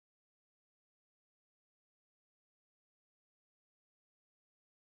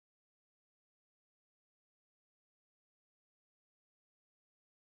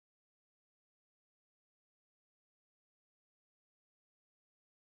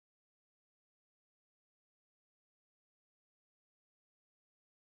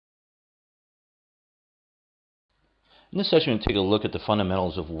In this session, we're going to take a look at the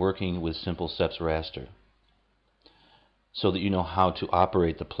fundamentals of working with SimpleSeps Raster so that you know how to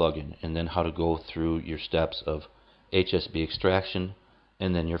operate the plugin and then how to go through your steps of HSB extraction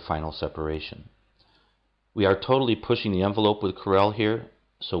and then your final separation. We are totally pushing the envelope with Corel here,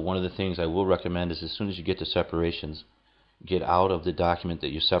 so one of the things I will recommend is as soon as you get to separations, get out of the document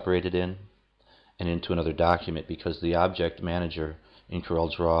that you separated in and into another document, because the object manager in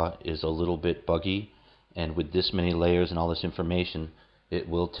CorelDRAW is a little bit buggy, and with this many layers and all this information, it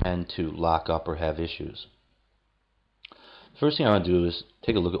will tend to lock up or have issues. First thing I want to do is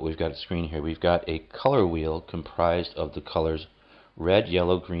take a look at what we've got on the screen here. We've got a color wheel comprised of the colors red,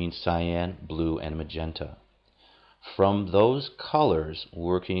 yellow, green, cyan, blue, and magenta. From those colors,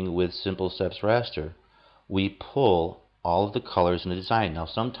 working with SimpleSeps Raster, we pull all of the colors in the design. Now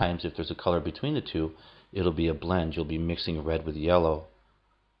sometimes if there's a color between the two, it'll be a blend. You'll be mixing red with yellow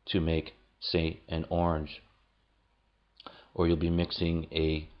to make, say, an orange, or you'll be mixing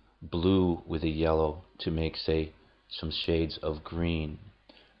a blue with a yellow to make, say, some shades of green.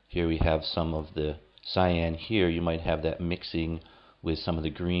 Here we have some of the cyan. Here you might have that mixing with some of the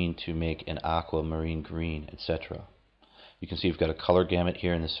green to make an aquamarine green, etc. You can see we've got a color gamut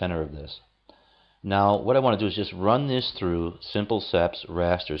here in the center of this. Now what I want to do is just run this through SimpleSeps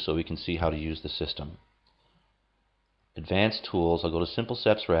Raster so we can see how to use the system. Advanced Tools, I'll go to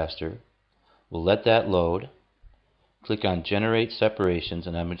SimpleSeps Raster. We'll let that load. Click on Generate Separations,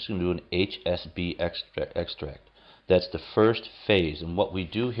 and I'm just going to do an HSB extract. That's the first phase, and what we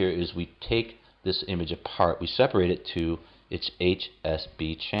do here is we take this image apart. We separate it to its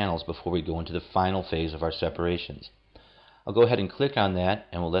HSB channels before we go into the final phase of our separations. I'll go ahead and click on that,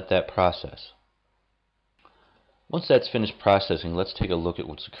 and we'll let that process. Once that's finished processing, let's take a look at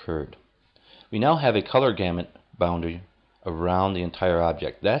what's occurred. We now have a color gamut boundary around the entire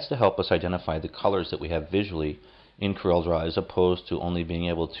object. That's to help us identify the colors that we have visually in CorelDRAW, as opposed to only being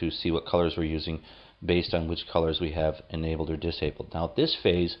able to see what colors we're using based on which colors we have enabled or disabled. Now at this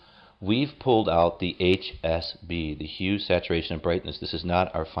phase, we've pulled out the HSB, the hue, saturation, and brightness. This is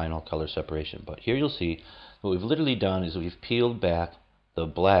not our final color separation, but here you'll see what we've literally done is we've peeled back the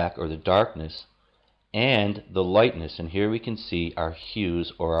black or the darkness and the lightness, and here we can see our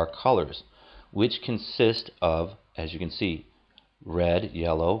hues or our colors, which consist of, as you can see, red,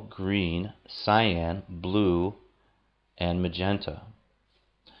 yellow, green, cyan, blue, and magenta.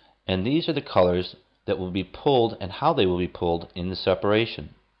 And these are the colors that will be pulled and how they will be pulled in the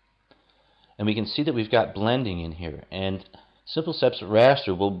separation. And we can see that we've got blending in here, and SimpleSeps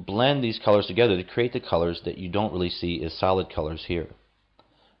Raster will blend these colors together to create the colors that you don't really see as solid colors here.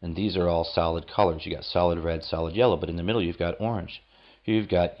 And these are all solid colors. You got solid red, solid yellow, but in the middle you've got orange. Here you've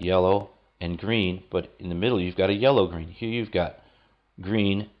got yellow and green, but in the middle you've got a yellow green. Here you've got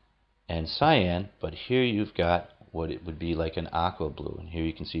green and cyan, but here you've got what it would be like an aqua blue, and here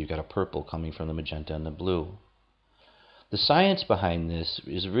you can see you've got a purple coming from the magenta and the blue. The science behind this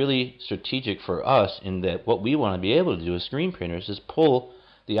is really strategic for us in that what we want to be able to do as screen printers is pull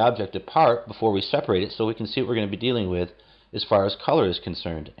the object apart before we separate it so we can see what we're going to be dealing with as far as color is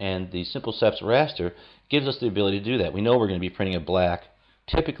concerned, and the SimpleSeps Raster gives us the ability to do that. We know we're going to be printing a black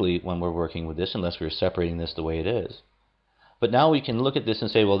typically when we're working with this, unless we're separating this the way it is. But now we can look at this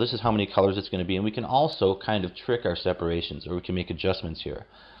and say, well, this is how many colors it's going to be, and we can also kind of trick our separations, or we can make adjustments here.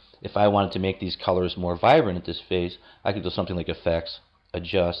 If I wanted to make these colors more vibrant at this phase, I could do something like Effects,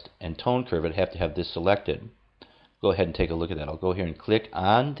 Adjust, and Tone Curve. I'd have to have this selected. Go ahead and take a look at that. I'll go here and click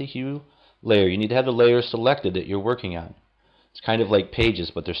on the hue layer. You need to have the layer selected that you're working on. It's kind of like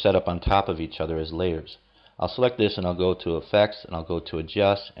pages, but they're set up on top of each other as layers. I'll select this, and I'll go to Effects, and I'll go to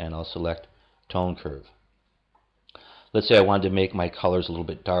Adjust, and I'll select Tone Curve. Let's say I wanted to make my colors a little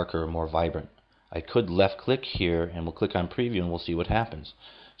bit darker or more vibrant. I could left click here, and we'll click on Preview, and we'll see what happens.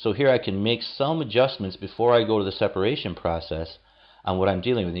 So here I can make some adjustments before I go to the separation process on what I'm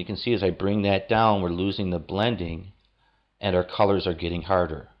dealing with. And you can see as I bring that down, we're losing the blending, and our colors are getting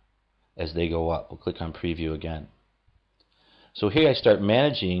harder as they go up. We'll click on Preview again. So here I start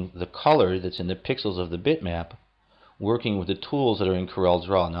managing the color that's in the pixels of the bitmap, working with the tools that are in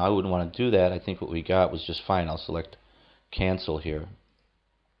CorelDRAW. Now I wouldn't want to do that. I think what we got was just fine. I'll select Cancel here.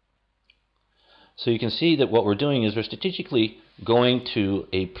 So you can see that what we're doing is we're strategically going to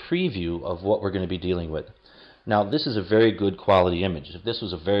a preview of what we're going to be dealing with. Now this is a very good quality image. If this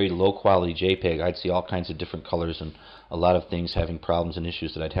was a very low quality JPEG, I'd see all kinds of different colors and a lot of things having problems and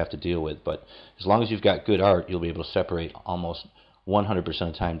issues that I'd have to deal with. But as long as you've got good art, you'll be able to separate almost 100% of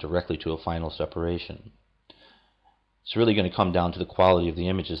the time directly to a final separation. It's really going to come down to the quality of the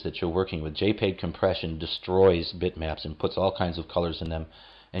images that you're working with. JPEG compression destroys bitmaps and puts all kinds of colors in them,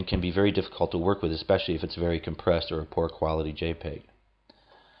 and can be very difficult to work with, especially if it's very compressed or a poor quality JPEG.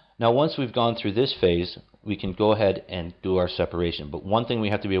 Now once we've gone through this phase, we can go ahead and do our separation. But one thing we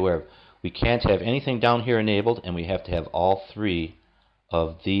have to be aware of, we can't have anything down here enabled, and we have to have all three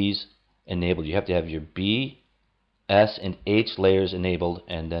of these enabled. You have to have your B, S, and H layers enabled,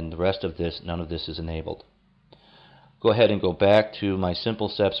 and then the rest of this, none of this is enabled. Go ahead and go back to my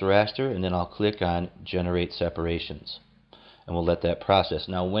SimpleSeps raster, and then I'll click on Generate Separations. And we'll let that process.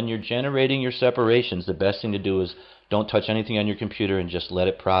 Now when you're generating your separations, the best thing to do is don't touch anything on your computer and just let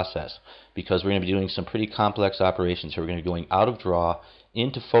it process, because we're going to be doing some pretty complex operations here. We're going to be going out of Draw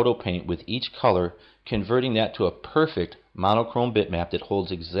into Photo Paint with each color, converting that to a perfect monochrome bitmap that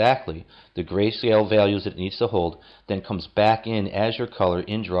holds exactly the grayscale values it needs to hold, then comes back in as your color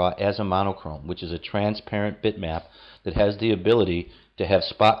in Draw as a monochrome, which is a transparent bitmap that has the ability to have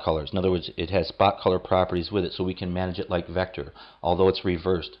spot colors. In other words, it has spot color properties with it, so we can manage it like vector, although it's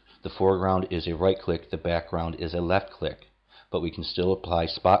reversed. The foreground is a right click, the background is a left click, but we can still apply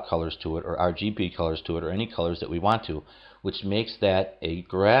spot colors to it or RGB colors to it or any colors that we want to, which makes that a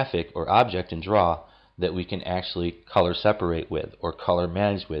graphic or object in Draw that we can actually color separate with or color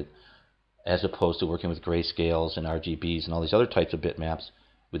manage with, as opposed to working with grayscales and RGBs and all these other types of bitmaps,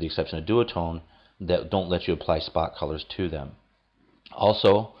 with the exception of duotone, that don't let you apply spot colors to them.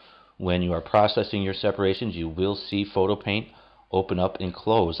 Also, when you are processing your separations, you will see Photo Paint open up and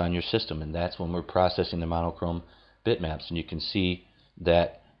close on your system, and that's when we're processing the monochrome bitmaps. And you can see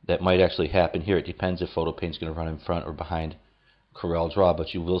that that might actually happen here. It depends if Photo Paint's going to run in front or behind CorelDRAW,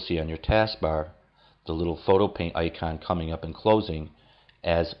 but you will see on your taskbar the little Photo Paint icon coming up and closing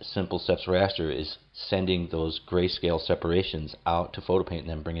as SimpleSeps Raster is sending those grayscale separations out to Photo Paint and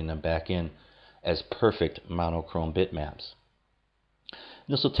then bringing them back in as perfect monochrome bitmaps.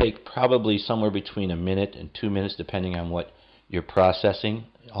 This will take probably somewhere between a minute and 2 minutes depending on what you're processing.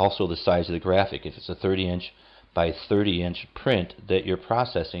 Also the size of the graphic. If it's a 30-inch by 30-inch print that you're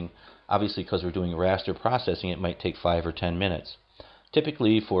processing, obviously because we're doing raster processing, it might take 5 or 10 minutes.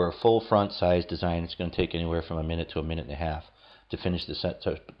 Typically for a full front size design, it's going to take anywhere from a minute to a minute and a half to finish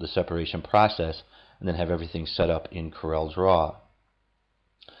the separation process and then have everything set up in CorelDRAW.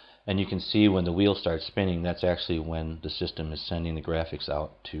 And you can see when the wheel starts spinning, that's actually when the system is sending the graphics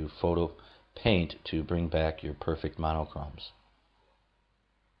out to Photo Paint to bring back your perfect monochromes.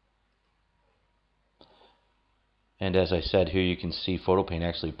 And as I said, here you can see Photo Paint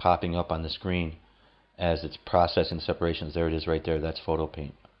actually popping up on the screen as it's processing the separations. There it is right there, that's Photo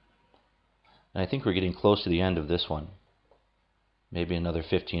Paint. And I think we're getting close to the end of this one. Maybe another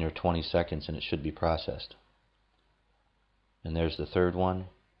 15 or 20 seconds and it should be processed. And there's the third one,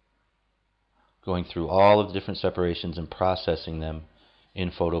 going through all of the different separations and processing them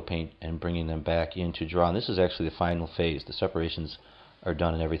in Photo Paint and bringing them back into Draw. And this is actually the final phase. The separations are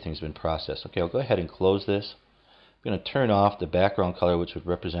done and everything's been processed. Okay, I'll go ahead and close this. I'm going to turn off the background color, which would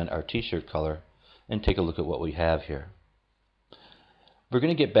represent our t-shirt color, and take a look at what we have here. We're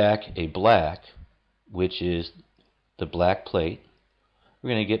going to get back a black, which is the black plate.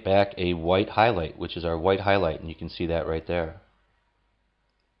 We're going to get back a white highlight, which is our white highlight, and you can see that right there.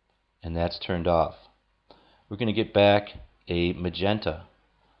 And that's turned off. We're going to get back a magenta.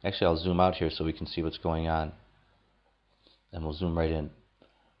 Actually, I'll zoom out here so we can see what's going on. And we'll zoom right in.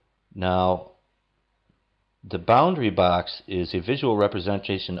 Now, the boundary box is a visual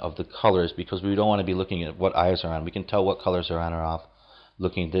representation of the colors because we don't want to be looking at what eyes are on. We can tell what colors are on or off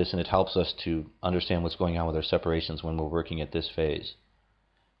looking at this, and it helps us to understand what's going on with our separations when we're working at this phase.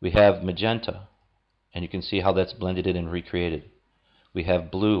 We have magenta, and you can see how that's blended in and recreated. We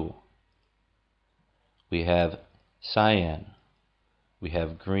have blue. We have cyan. We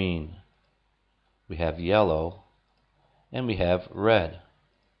have green. We have yellow. And we have red.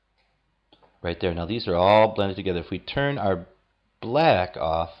 Right there. Now these are all blended together. If we turn our black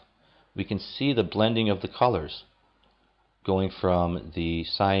off, we can see the blending of the colors going from the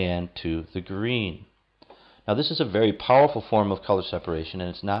cyan to the green. Now this is a very powerful form of color separation, and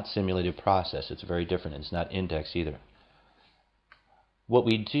it's not simulated process. It's very different. It's not index either. What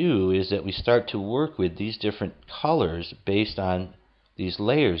we do is that we start to work with these different colors based on these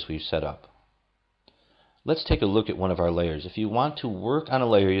layers we've set up. Let's take a look at one of our layers. If you want to work on a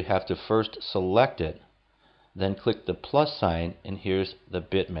layer, you have to first select it, then click the plus sign, and here's the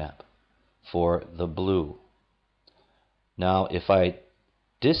bitmap for the blue. Now if I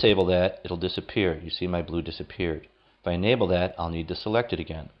disable that, it'll disappear. You see my blue disappeared. If I enable that, I'll need to select it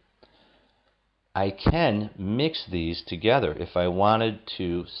again. I can mix these together. If I wanted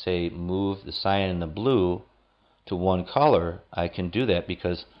to, say, move the cyan and the blue to one color, I can do that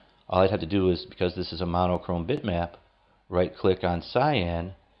because all I'd have to do is, because this is a monochrome bitmap, right click on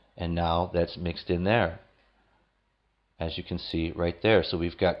cyan and now that's mixed in there, as you can see right there. So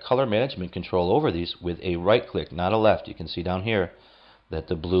we've got color management control over these with a right click, not a left. You can see down here that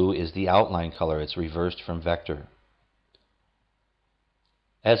the blue is the outline color. It's reversed from vector.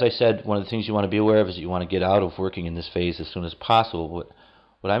 As I said, one of the things you want to be aware of is that you want to get out of working in this phase as soon as possible.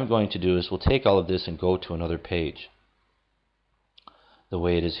 What I'm going to do is we'll take all of this and go to another page the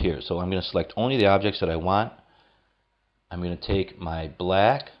way it is here. So I'm going to select only the objects that I want. I'm going to take my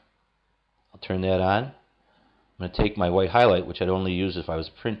black, I'll turn that on. I'm going to take my white highlight, which I'd only use if I was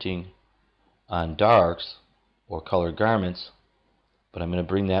printing on darks or colored garments, but I'm going to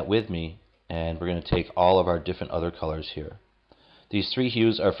bring that with me, and we're going to take all of our different other colors here. These three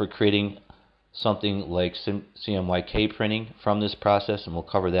hues are for creating something like CMYK printing from this process, and we'll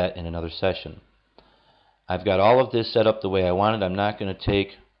cover that in another session. I've got all of this set up the way I want it. I'm not going to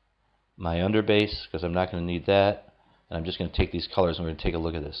take my underbase because I'm not going to need that, and I'm just going to take these colors and we're going to take a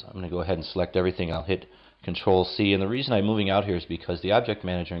look at this. I'm going to go ahead and select everything. I'll hit Control C, and the reason I'm moving out here is because the object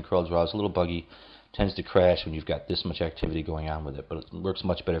manager in CorelDRAW is a little buggy, tends to crash when you've got this much activity going on with it, but it works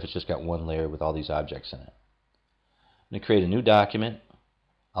much better if it's just got one layer with all these objects in it. I'm going to create a new document.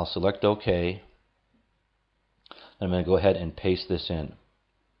 I'll select OK. I'm going to go ahead and paste this in.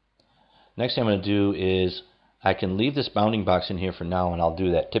 Next thing I'm going to do is I can leave this bounding box in here for now, and I'll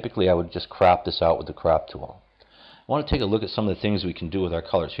do that. Typically I would just crop this out with the crop tool. I want to take a look at some of the things we can do with our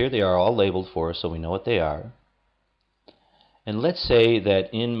colors. Here they are all labeled for us so we know what they are. And let's say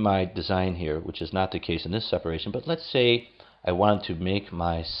that in my design here, which is not the case in this separation, but let's say I wanted to make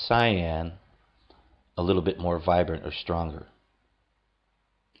my cyan a little bit more vibrant or stronger.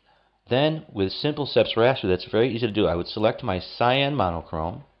 Then with SimpleSeps Raster, that's very easy to do. I would select my cyan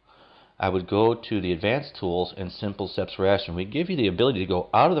monochrome. I would go to the Advanced Tools and SimpleSeps Raster. And we give you the ability to go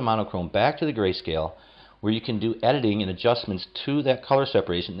out of the monochrome back to the grayscale, where you can do editing and adjustments to that color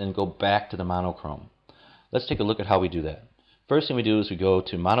separation and then go back to the monochrome. Let's take a look at how we do that. First thing we do is we go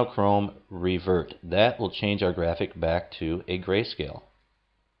to Monochrome Revert. That will change our graphic back to a grayscale.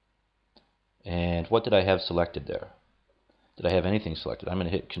 And what did I have selected there? Did I have anything selected? I'm going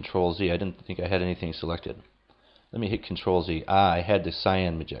to hit Control Z. I didn't think I had anything selected. Let me hit Control Z. I had the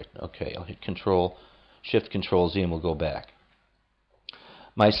cyan magenta. Okay, I'll hit Shift Control Z and we'll go back.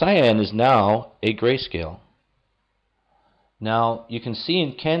 My cyan is now a grayscale. Now you can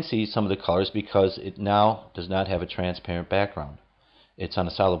see some of the colors because it now does not have a transparent background. It's on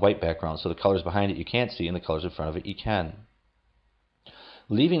a solid white background, so the colors behind it you can't see and the colors in front of it you can.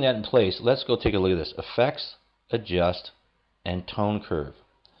 Leaving that in place, let's go take a look at this. Effects, Adjust, and Tone Curve.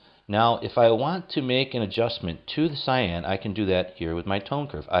 Now if I want to make an adjustment to the cyan, I can do that here with my tone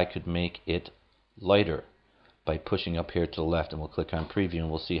curve. I could make it lighter by pushing up here to the left, and we'll click on Preview and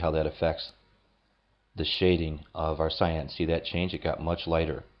we'll see how that affects the shading of our cyan. See that change? It got much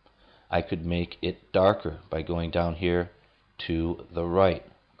lighter. I could make it darker by going down here to the right.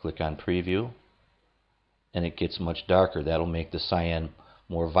 Click on Preview and it gets much darker. That'll make the cyan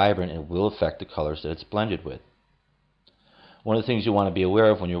more vibrant and will affect the colors that it's blended with. One of the things you want to be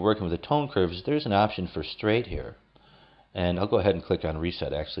aware of when you're working with a tone curve is there's an option for straight here. And I'll go ahead and click on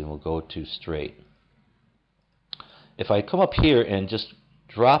Reset actually, and we'll go to straight. If I come up here and just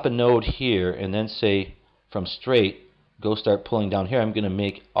drop a node here and then say from straight, go start pulling down here, I'm going to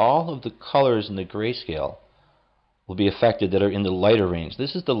make all of the colors in the grayscale will be affected that are in the lighter range.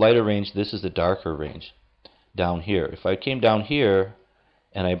 This is the lighter range, this is the darker range down here. If I came down here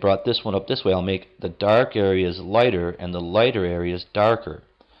and I brought this one up this way, I'll make the dark areas lighter and the lighter areas darker.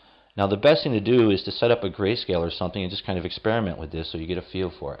 Now the best thing to do is to set up a grayscale or something and just kind of experiment with this so you get a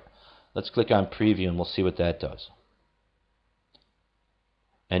feel for it. Let's click on Preview and we'll see what that does.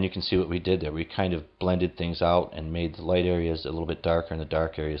 And you can see what we did there. We kind of blended things out and made the light areas a little bit darker and the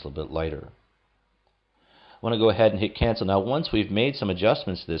dark areas a little bit lighter. I want to go ahead and hit Cancel. Now once we've made some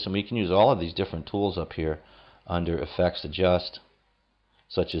adjustments to this, and we can use all of these different tools up here under Effects, Adjust,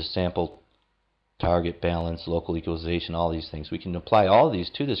 such as Sample, Target, Balance, Local Equalization, all these things. We can apply all of these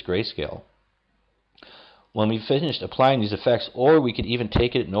to this grayscale. When we've finished applying these effects, or we could even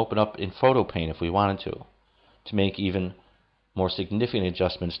take it and open up in Photo Paint if we wanted to make even more significant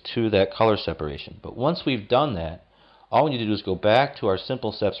adjustments to that color separation. But once we've done that, all we need to do is go back to our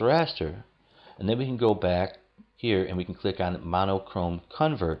SimpleSeps Raster, and then we can go back here and we can click on Monochrome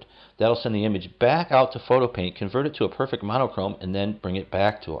Convert. That'll send the image back out to Photo Paint, convert it to a perfect monochrome, and then bring it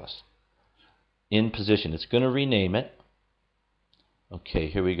back to us in position. It's going to rename it. Okay,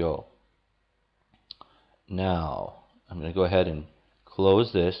 here we go. Now I'm going to go ahead and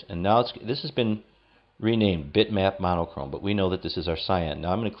close this, and now this has been renamed Bitmap Monochrome, but we know that this is our cyan.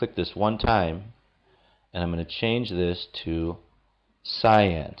 Now I'm going to click this one time and I'm going to change this to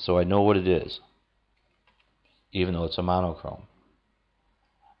cyan, so I know what it is, even though it's a monochrome.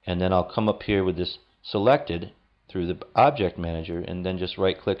 And then I'll come up here with this selected through the object manager and then just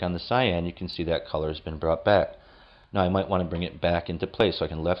right click on the cyan. You can see that color has been brought back. Now I might want to bring it back into place, so I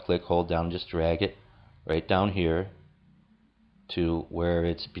can left click, hold down, and just drag it right down here to where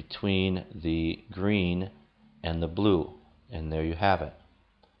it's between the green and the blue, and there you have it.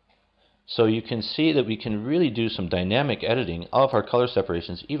 So you can see that we can really do some dynamic editing of our color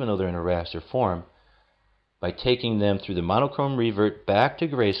separations even though they're in a raster form by taking them through the monochrome revert back to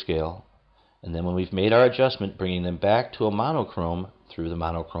grayscale, and then when we've made our adjustment, bringing them back to a monochrome through the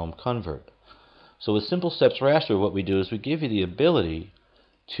monochrome convert. So with SimpleSeps Raster, what we do is we give you the ability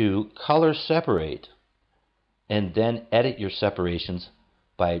to color separate and then edit your separations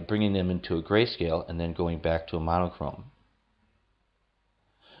by bringing them into a grayscale and then going back to a monochrome.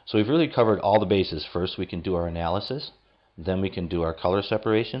 So we've really covered all the bases. First we can do our analysis, then we can do our color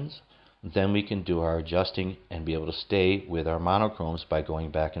separations, then we can do our adjusting and be able to stay with our monochromes by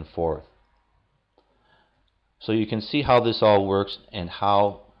going back and forth. So you can see how this all works and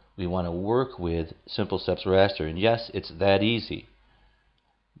how we want to work with SimpleSeps Raster. And yes, it's that easy.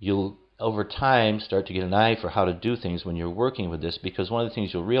 You'll over time start to get an eye for how to do things when you're working with this, because one of the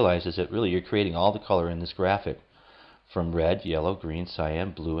things you'll realize is that really you're creating all the color in this graphic from red, yellow, green,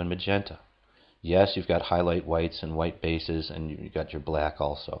 cyan, blue, and magenta. Yes, you've got highlight whites and white bases, and you've got your black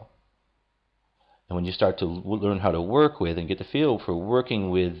also. And when you start to learn how to work with and get the feel for working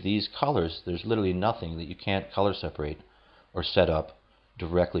with these colors, there's literally nothing that you can't color separate or set up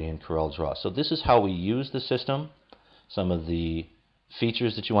directly in CorelDRAW. So this is how we use the system, some of the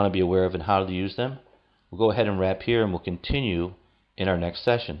features that you want to be aware of and how to use them. We'll go ahead and wrap here, and we'll continue in our next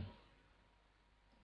session.